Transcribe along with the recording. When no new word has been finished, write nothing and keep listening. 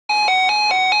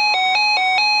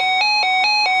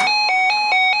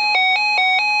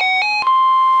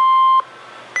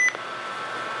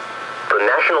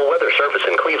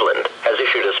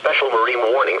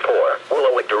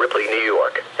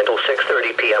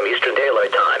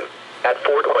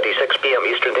10:26 p.m.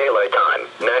 Eastern Daylight Time,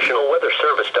 National Weather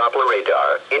Service Doppler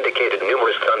radar indicated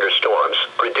numerous thunderstorms,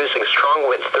 producing strong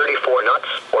winds 34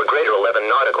 knots or greater 11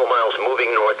 nautical miles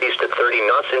moving northeast at 30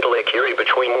 knots into Lake Erie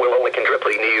between Willowick and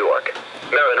Ripley, New York.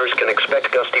 Mariners can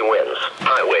expect gusty winds,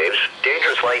 high waves,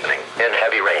 dangerous lightning, and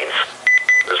heavy rains.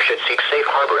 They should seek safe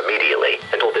harbor immediately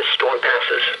until this storm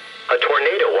passes. A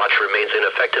tornado watch remains in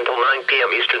effect until 9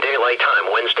 p.m. Eastern Daylight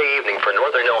Time Wednesday evening for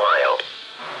northern Ohio.